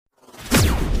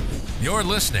You're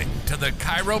listening to the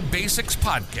Chiro Basics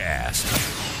Podcast,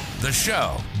 the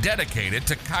show dedicated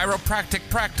to chiropractic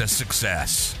practice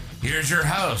success. Here's your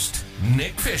host,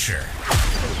 Nick Fisher.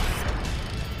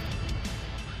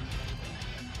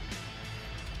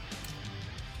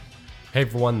 Hey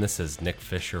everyone, this is Nick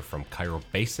Fisher from Chiro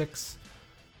Basics.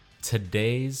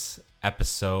 Today's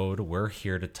episode, we're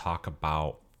here to talk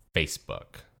about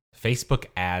Facebook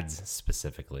ads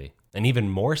specifically, and even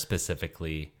more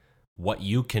specifically, what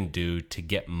you can do to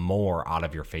get more out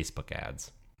of your Facebook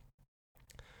ads.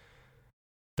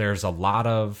 There's a lot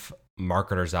of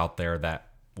marketers out there that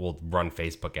will run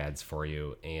Facebook ads for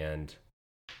you, and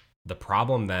the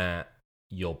problem that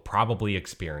you'll probably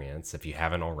experience if you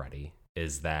haven't already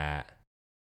is that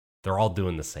they're all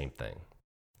doing the same thing.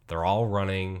 They're all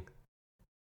running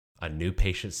a new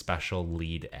patient special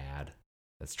lead ad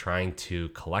that's trying to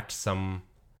collect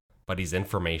somebody's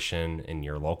information in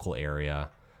your local area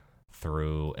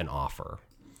through an offer.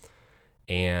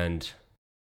 And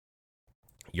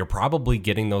you're probably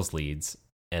getting those leads,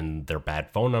 and they're bad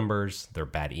phone numbers, they're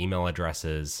bad email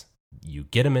addresses. You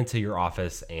get them into your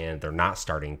office and they're not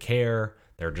starting care.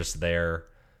 They're just there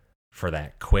for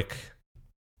that quick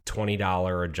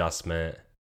 $20 adjustment,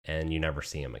 and you never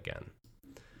see them again.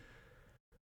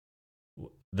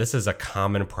 This is a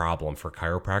common problem for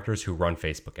chiropractors who run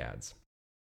Facebook ads.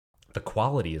 The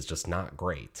quality is just not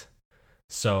great.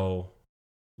 So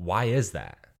why is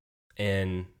that?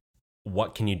 And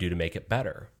what can you do to make it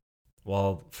better?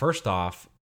 Well, first off,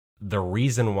 the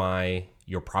reason why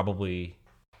you're probably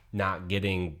not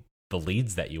getting the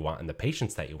leads that you want and the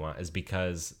patients that you want is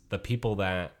because the people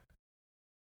that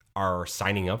are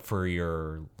signing up for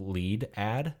your lead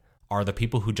ad are the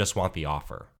people who just want the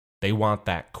offer. They want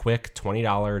that quick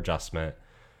 $20 adjustment,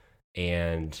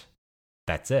 and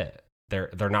that's it.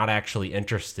 They're not actually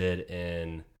interested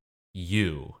in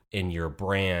you, in your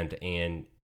brand, and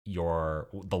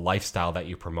the lifestyle that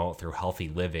you promote through healthy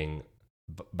living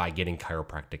by getting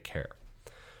chiropractic care.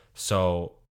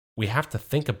 So we have to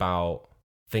think about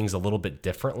things a little bit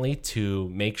differently to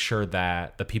make sure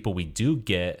that the people we do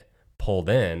get pulled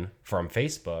in from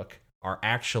Facebook are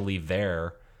actually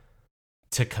there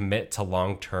to commit to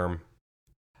long-term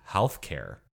health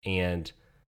care and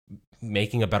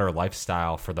making a better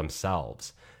lifestyle for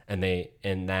themselves.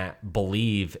 And that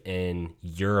believe in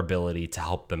your ability to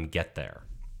help them get there.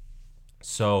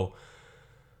 So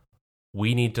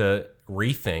we need to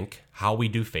rethink how we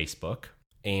do Facebook,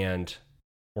 and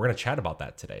we're going to chat about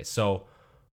that today. So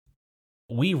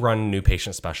we run new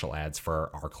patient special ads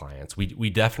for our clients. We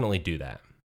definitely do that.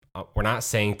 We're not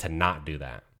saying to not do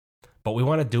that, but we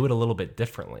want to do it a little bit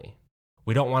differently.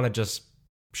 We don't want to just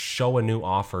show a new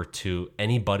offer to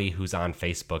anybody who's on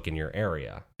Facebook in your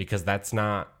area, because that's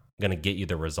not going to get you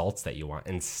the results that you want.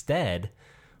 Instead,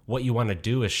 what you want to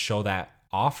do is show that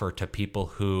offer to people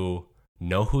who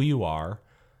know who you are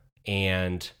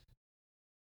and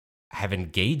have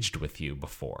engaged with you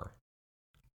before.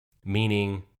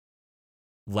 Meaning,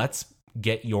 let's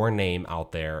get your name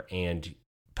out there and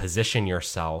position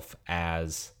yourself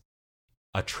as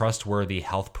a trustworthy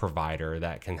health provider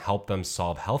that can help them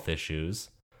solve health issues.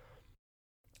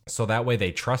 So that way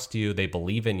they trust you, they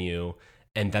believe in you,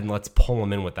 and then let's pull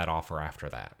them in with that offer after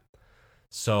that.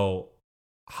 So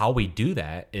how we do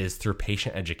that is through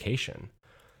patient education.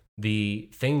 The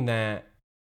thing that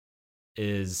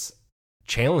is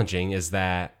challenging is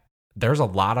that there's a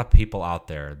lot of people out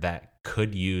there that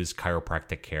could use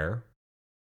chiropractic care,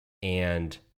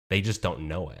 and they just don't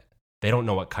know it. They don't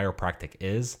know what chiropractic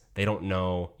is. They don't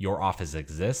know your office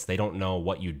exists. They don't know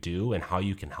what you do and how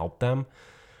you can help them.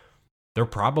 They're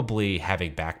probably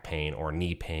having back pain or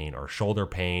knee pain or shoulder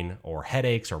pain or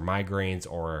headaches or migraines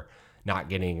or not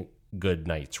getting good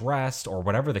night's rest or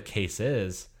whatever the case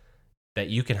is that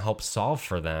you can help solve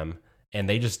for them, and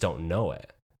they just don't know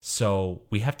it. So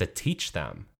we have to teach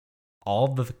them all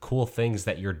the cool things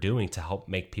that you're doing to help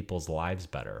make people's lives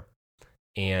better.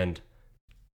 And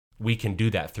we can do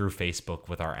that through Facebook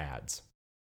with our ads.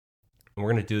 And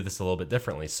we're going to do this a little bit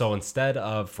differently. So instead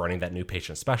of running that new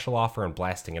patient special offer and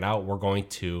blasting it out, we're going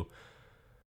to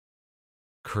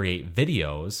create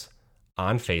videos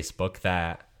on Facebook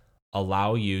that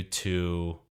allow you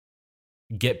to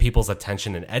get people's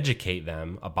attention and educate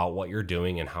them about what you're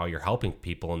doing and how you're helping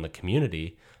people in the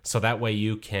community. So that way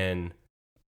you can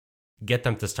get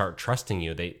them to start trusting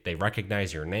you. They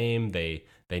recognize your name. They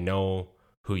know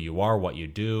who you are, what you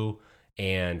do.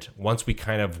 And once we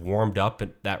kind of warmed up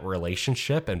that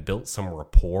relationship and built some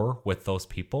rapport with those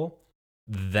people,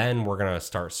 then we're going to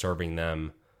start serving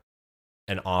them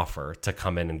an offer to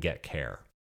come in and get care.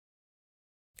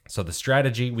 So the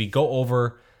strategy, we go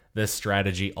over this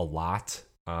strategy a lot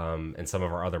and some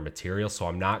of our other materials. So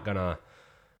I'm not going to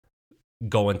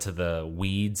go into the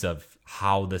weeds of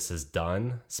how this is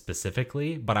done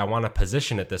specifically, but I want to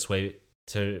position it this way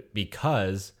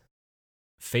because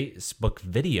Facebook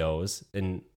videos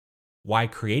and why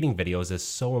creating videos is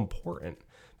so important.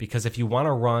 Because if you want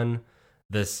to run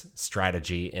this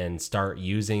strategy and start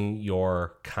using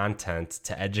your content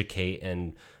to educate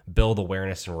and build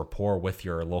awareness and rapport with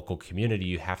your local community,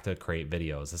 you have to create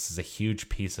videos. This is a huge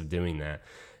piece of doing that.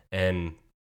 And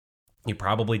you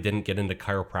probably didn't get into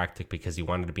chiropractic because you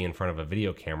wanted to be in front of a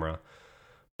video camera,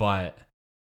 but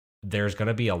there's going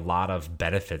to be a lot of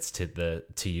benefits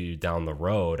to you down the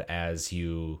road as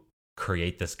you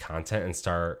create this content and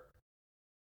start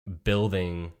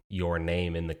building your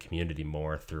name in the community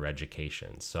more through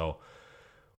education. So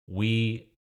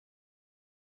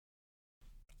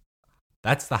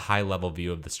that's the high level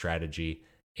view of the strategy,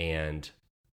 and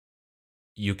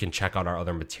you can check out our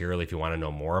other material if you want to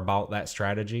know more about that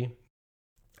strategy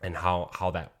and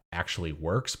how that actually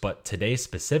works. But today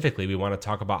specifically, we want to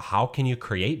talk about how can you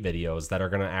create videos that are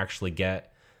going to actually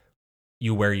get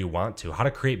you where you want to, how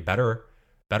to create better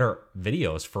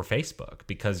videos for Facebook,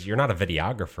 because you're not a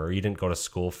videographer. You didn't go to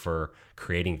school for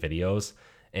creating videos,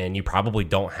 and you probably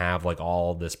don't have like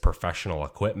all this professional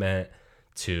equipment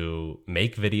to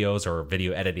make videos or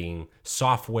video editing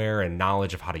software and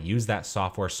knowledge of how to use that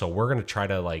software. So we're going to try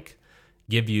to like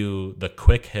give you the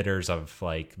quick hitters of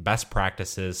like best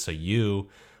practices so you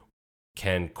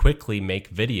can quickly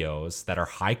make videos that are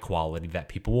high quality that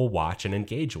people will watch and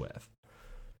engage with.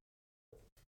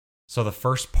 So the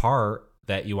first part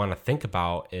that you want to think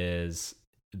about is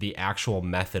the actual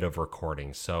method of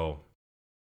recording. So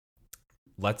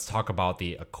let's talk about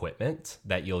the equipment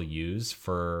that you'll use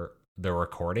for the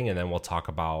recording, and then we'll talk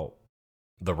about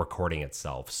the recording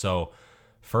itself. So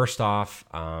first off,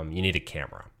 you need a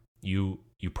camera. You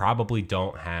probably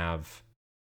don't have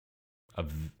a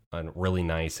really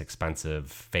nice,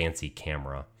 expensive, fancy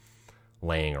camera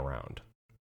laying around.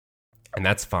 And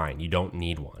that's fine. You don't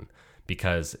need one,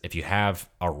 because if you have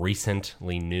a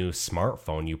recently new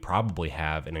smartphone, you probably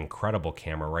have an incredible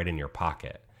camera right in your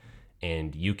pocket.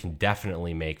 And you can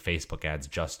definitely make Facebook ads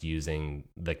just using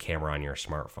the camera on your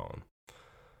smartphone.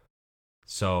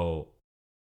 So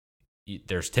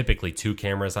there's typically two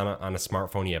cameras on a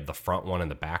smartphone. You have the front one and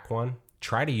the back one.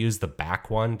 Try to use the back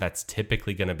one. That's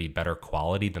typically going to be better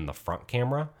quality than the front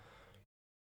camera.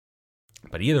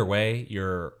 But either way,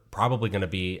 you're probably going to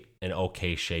be in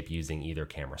okay shape using either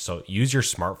camera. So use your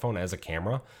smartphone as a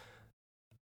camera.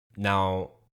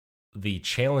 Now, the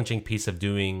challenging piece of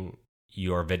doing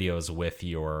your videos with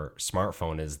your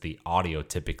smartphone is the audio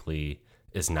typically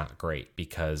is not great,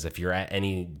 because if you're at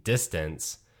any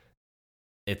distance,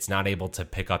 it's not able to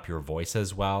pick up your voice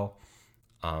as well.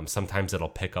 Sometimes it'll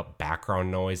pick up background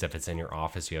noise. If it's in your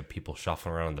office, you have people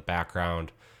shuffling around in the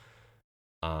background.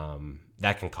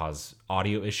 That can cause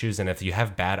audio issues. And if you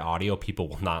have bad audio, people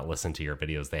will not listen to your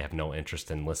videos. They have no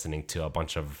interest in listening to a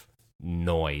bunch of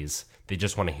noise. They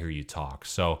just want to hear you talk.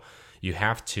 So you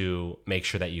have to make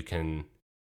sure that you can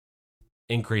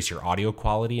increase your audio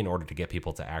quality in order to get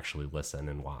people to actually listen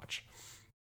and watch.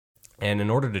 And in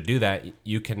order to do that,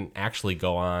 you can actually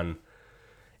go on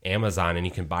Amazon and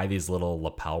you can buy these little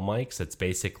lapel mics. It's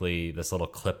basically this little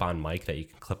clip-on mic that you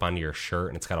can clip onto your shirt,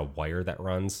 and it's got a wire that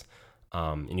runs,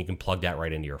 and you can plug that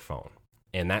right into your phone.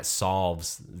 And that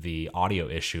solves the audio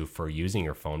issue for using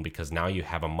your phone, because now you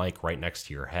have a mic right next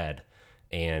to your head,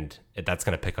 and that's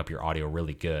going to pick up your audio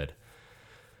really good.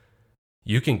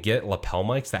 You can get lapel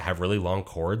mics that have really long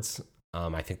cords.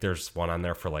 I think there's one on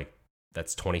there for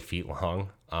that's 20 feet long,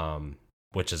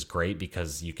 which is great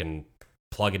because you can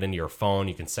plug it into your phone.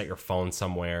 You can set your phone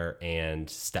somewhere and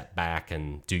step back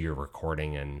and do your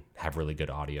recording and have really good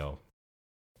audio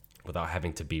without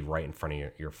having to be right in front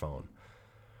of your phone.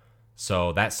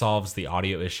 So that solves the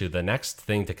audio issue. The next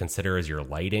thing to consider is your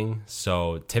lighting.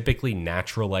 So typically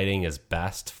natural lighting is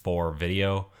best for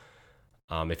video.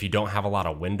 If you don't have a lot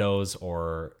of windows,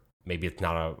 or maybe it's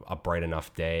not a bright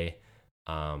enough day,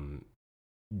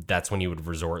 that's when you would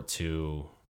resort to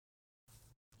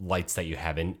lights that you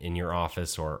have in your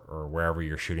office or wherever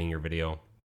you're shooting your video.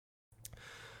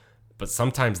 But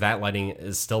sometimes that lighting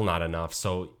is still not enough.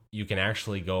 So you can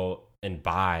actually go and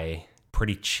buy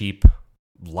pretty cheap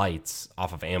lights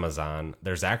off of Amazon.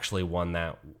 There's actually one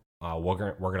that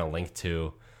we're gonna link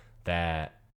to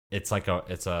that it's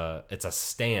a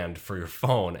stand for your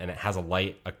phone, and it has a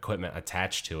light equipment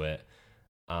attached to it,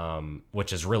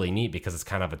 which is really neat because it's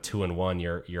kind of a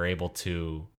 2-in-1. You're able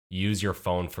to use your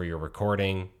phone for your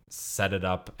recording, set it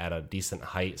up at a decent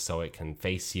height so it can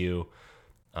face you,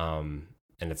 and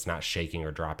and it's not shaking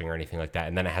or dropping or anything like that.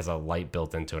 And then it has a light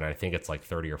built into it. And I think it's like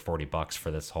 30 or 40 bucks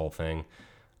for this whole thing.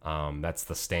 That's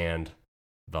the stand,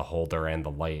 the holder, and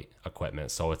the light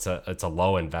equipment. So it's a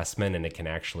low investment, and it can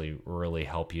actually really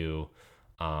help you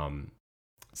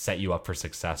set you up for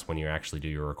success when you actually do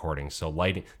your recording. So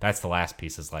lighting, that's the last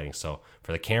piece, is lighting. So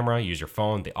for the camera, use your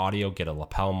phone. The audio, get a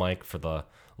lapel mic. For the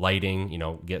lighting,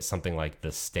 get something like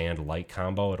the stand light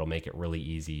combo. It'll make it really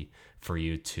easy for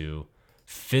you to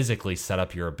physically set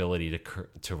up your ability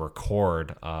to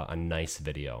record a nice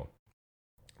video.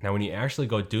 Now, when you actually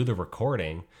go do the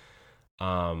recording,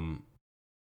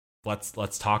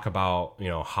 let's talk about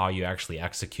how you actually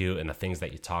execute and the things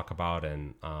that you talk about,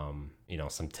 and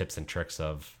some tips and tricks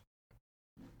of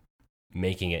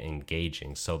making it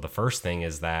engaging. So the first thing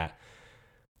is that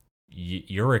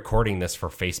you're recording this for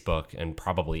Facebook and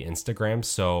probably Instagram.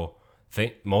 So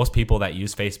most people that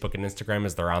use Facebook and Instagram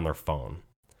is they're on their phone.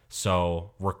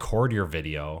 So record your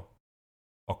video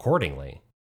accordingly,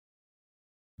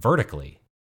 vertically.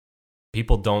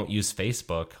 People don't use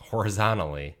Facebook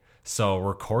horizontally. So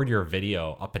record your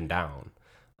video up and down.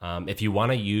 If you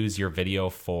want to use your video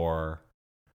for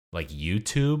like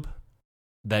YouTube,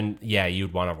 then yeah,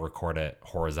 you'd want to record it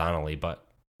horizontally. But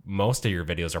most of your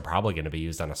videos are probably going to be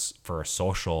used for a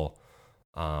social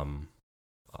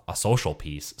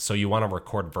piece. So you want to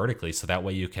record vertically, so that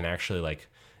way you can actually like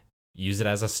use it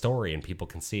as a story and people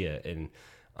can see it. And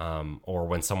or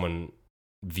when someone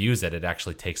views it, it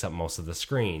actually takes up most of the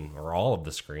screen or all of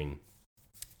the screen.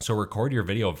 So record your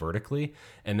video vertically,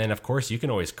 and then of course you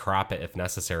can always crop it if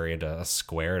necessary into a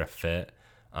square to fit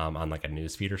on like a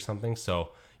newsfeed or something.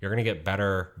 So you're going to get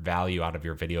better value out of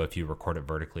your video if you record it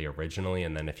vertically originally.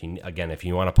 And then if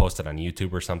you want to post it on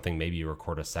YouTube or something, maybe you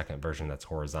record a second version that's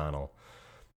horizontal.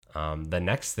 The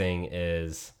next thing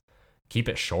is keep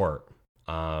it short.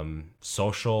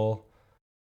 Social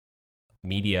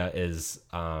media is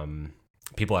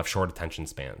people have short attention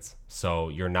spans. So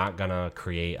you're not going to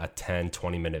create a 10,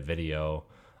 20-minute video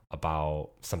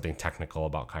about something technical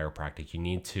about chiropractic. You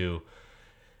need to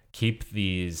keep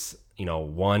these,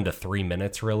 1 to 3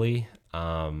 minutes really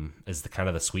is the kind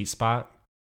of the sweet spot.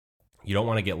 You don't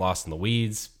want to get lost in the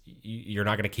weeds. You're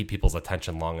not going to keep people's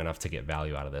attention long enough to get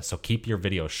value out of this. So keep your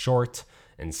video short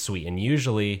and sweet. And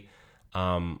usually,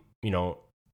 to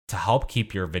help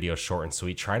keep your video short and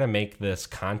sweet, try to make this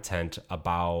content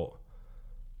about,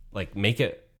 like, make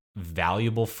it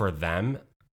valuable for them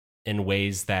in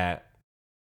ways that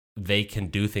they can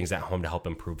do things at home to help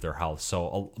improve their health.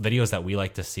 So videos that we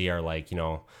like to see are like,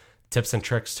 tips and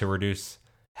tricks to reduce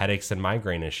headaches and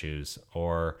migraine issues,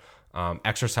 or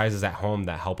exercises at home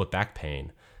that help with back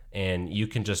pain. And you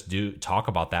can just talk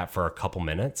about that for a couple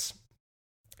minutes,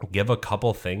 give a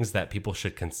couple things that people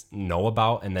should know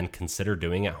about and then consider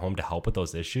doing at home to help with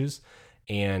those issues,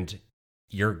 and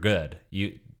you're good.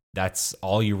 That's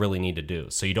all you really need to do.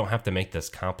 So you don't have to make this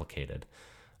complicated.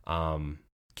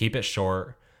 Keep it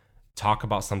short. Talk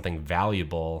about something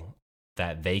valuable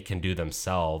that they can do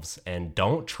themselves, and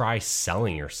don't try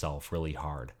selling yourself really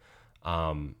hard.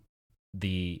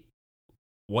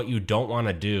 What you don't want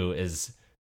to do is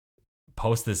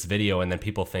post this video and then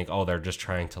people think, oh, they're just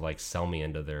trying to like sell me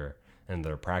into their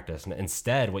practice. And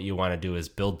instead, what you want to do is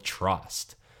build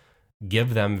trust.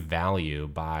 Give them value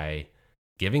by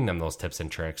giving them those tips and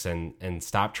tricks, and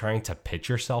stop trying to pitch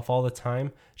yourself all the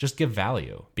time. Just give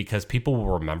value, because people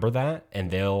will remember that,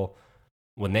 and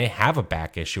when they have a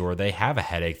back issue or they have a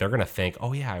headache, they're going to think,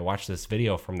 oh yeah, I watched this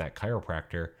video from that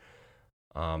chiropractor.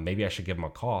 Maybe I should give them a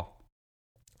call.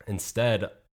 Instead,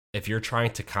 if you're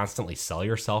trying to constantly sell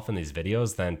yourself in these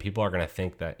videos, then people are going to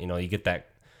think that, you get that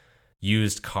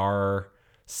used car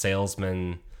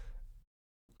salesman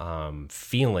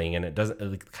feeling, and it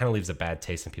kind of leaves a bad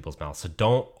taste in people's mouths.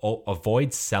 So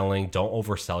avoid selling, don't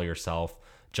oversell yourself,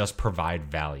 just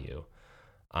provide value.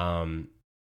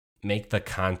 Make the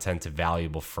content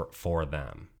valuable for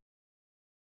them.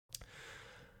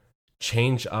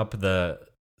 Change up the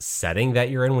setting that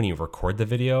you're in when you record the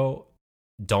video.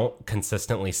 Don't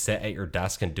consistently sit at your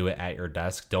desk and do it at your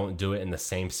desk. Don't do it in the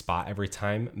same spot every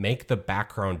time. Make the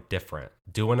background different.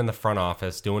 Do one in the front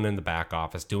office, do one in the back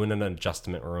office, do one in an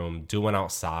adjustment room, do one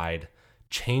outside.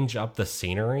 Change up the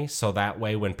scenery so that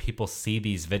way when people see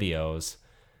these videos,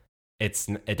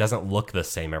 it doesn't look the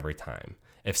same every time.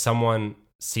 If someone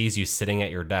sees you sitting at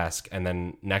your desk and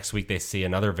then next week they see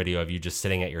another video of you just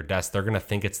sitting at your desk, they're going to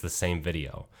think it's the same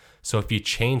video. So if you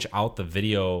change out the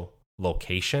video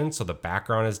location so the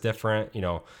background is different,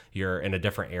 you're in a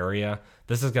different area,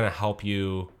 this is going to help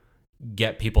you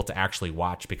get people to actually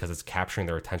watch because it's capturing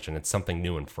their attention. It's something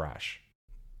new and fresh.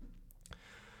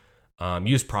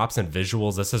 Use props and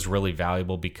visuals. This is really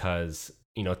valuable because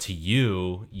to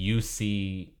you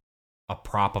see a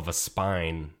prop of a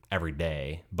spine every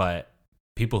day, but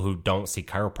people who don't see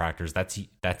chiropractors,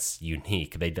 that's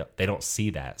unique. They don't see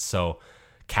that. So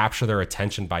capture their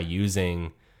attention by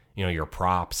using, your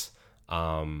props.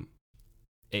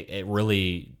 It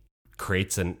really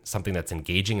creates something that's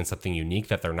engaging and something unique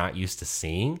that they're not used to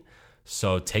seeing.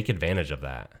 So take advantage of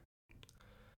that.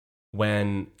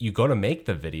 When you go to make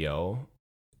the video,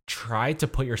 try to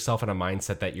put yourself in a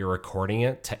mindset that you're recording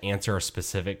it to answer a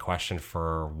specific question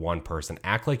for one person.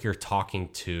 Act like you're talking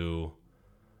to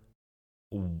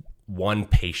one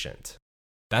patient.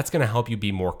 That's going to help you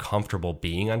be more comfortable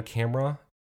being on camera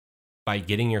by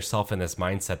getting yourself in this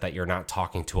mindset that you're not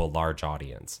talking to a large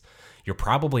audience. You're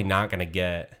probably not going to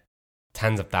get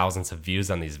tens of thousands of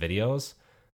views on these videos,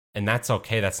 and that's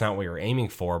okay. That's not what you're aiming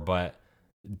for, but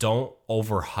don't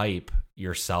overhype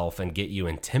yourself and get you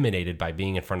intimidated by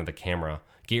being in front of the camera.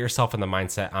 Get yourself in the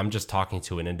mindset, I'm just talking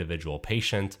to an individual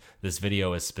patient. This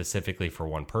video is specifically for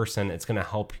one person. It's going to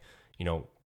help,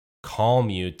 calm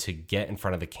you to get in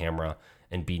front of the camera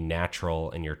and be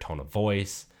natural in your tone of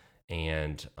voice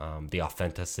and the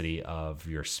authenticity of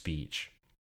your speech.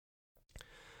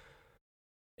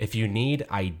 If you need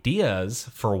ideas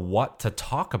for what to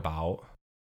talk about,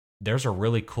 there's a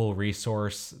really cool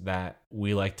resource that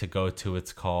we like to go to.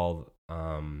 It's called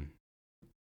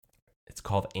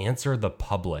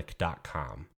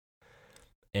answerthepublic.com.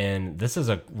 And this is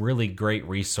a really great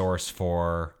resource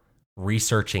for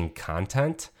researching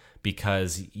content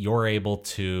because you're able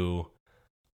to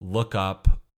look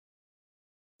up,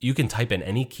 you can type in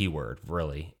any keyword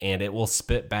really, and it will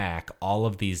spit back all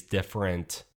of these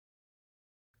different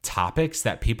topics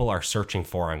that people are searching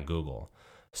for on Google.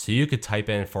 So you could type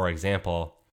in, for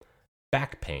example,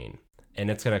 back pain,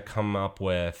 and it's going to come up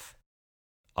with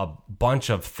a bunch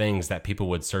of things that people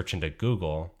would search into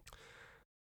Google,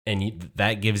 and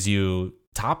that gives you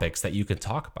topics that you can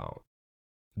talk about.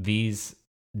 These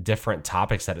different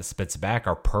topics that it spits back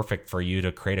are perfect for you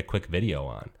to create a quick video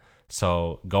on.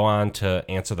 So go on to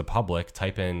Answer the Public,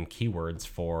 type in keywords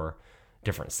for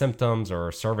different symptoms or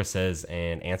services,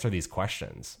 and answer these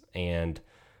questions and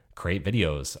create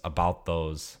videos about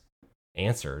those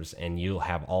answers, and you'll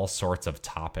have all sorts of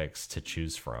topics to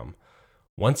choose from.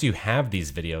 Once you have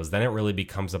these videos, then it really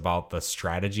becomes about the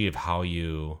strategy of how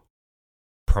you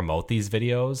promote these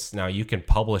videos. Now you can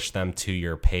publish them to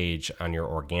your page on your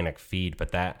organic feed,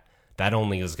 but that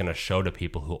only is going to show to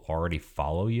people who already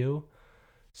follow you.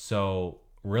 So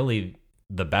really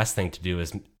the best thing to do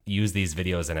is use these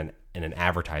videos in an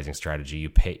advertising strategy. You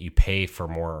pay for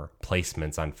more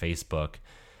placements on Facebook.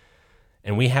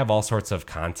 And we have all sorts of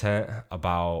content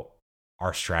about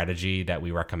our strategy that we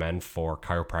recommend for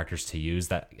chiropractors to use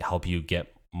that help you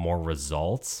get more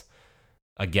results.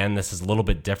 Again, this is a little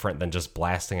bit different than just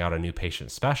blasting out a new patient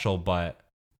special, but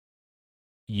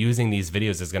using these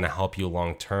videos is going to help you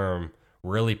long term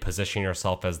really position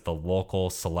yourself as the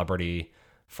local celebrity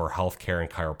for healthcare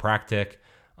and chiropractic.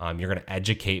 You're going to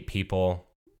educate people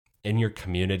in your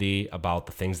community about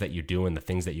the things that you do and the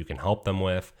things that you can help them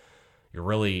with. You're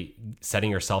really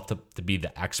setting yourself to be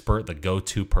the expert, the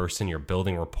go-to person. You're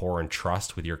building rapport and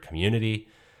trust with your community.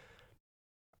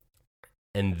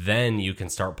 And then you can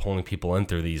start pulling people in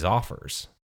through these offers.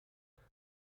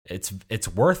 It's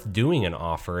worth doing an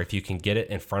offer if you can get it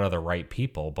in front of the right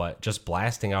people, but just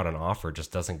blasting out an offer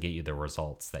just doesn't get you the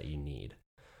results that you need.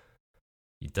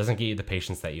 It doesn't get you the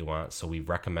patients that you want, so we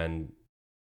recommend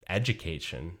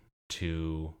education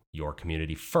to your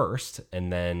community first,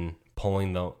 and then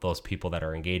pulling those people that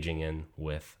are engaging in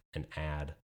with an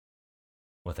ad,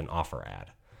 with an offer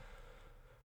ad.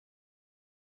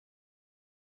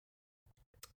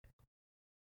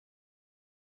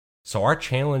 So our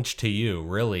challenge to you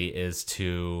really is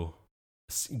to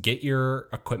get your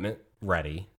equipment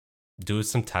ready, do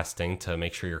some testing to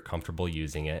make sure you're comfortable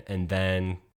using it, and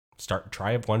then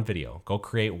try one video. Go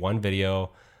create one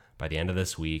video by the end of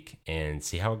this week and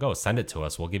see how it goes. Send it to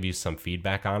us. We'll give you some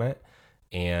feedback on it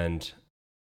and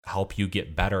help you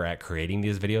get better at creating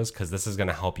these videos, because this is going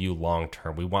to help you long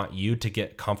term. We want you to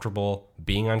get comfortable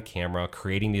being on camera,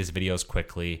 creating these videos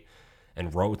quickly,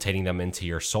 and rotating them into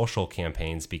your social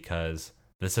campaigns, because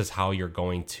this is how you're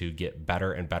going to get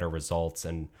better and better results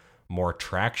and more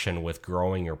traction with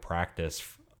growing your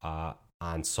practice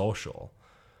on social.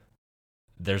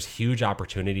 There's huge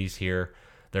opportunities here.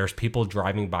 There's people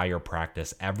driving by your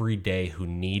practice every day who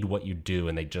need what you do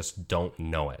and they just don't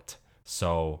know it.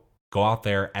 So go out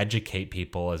there, educate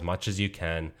people as much as you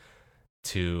can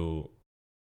to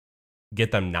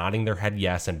get them nodding their head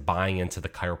yes and buying into the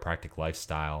chiropractic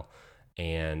lifestyle.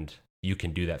 And you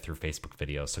can do that through Facebook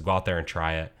videos. So go out there and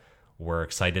try it. we're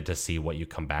excited to see what you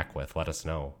come back with. Let us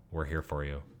know. We're here for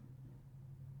you.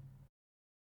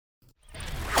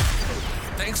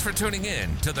 Thanks for tuning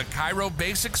in to the Chiro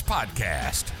Basics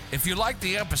Podcast. If you liked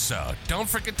the episode, don't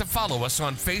forget to follow us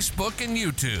on Facebook and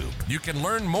YouTube. You can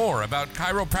learn more about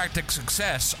chiropractic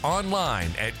success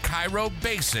online at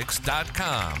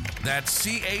chirobasics.com. That's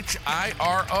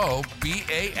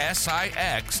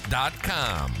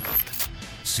CHIROBASIX.com.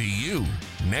 See you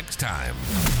next time.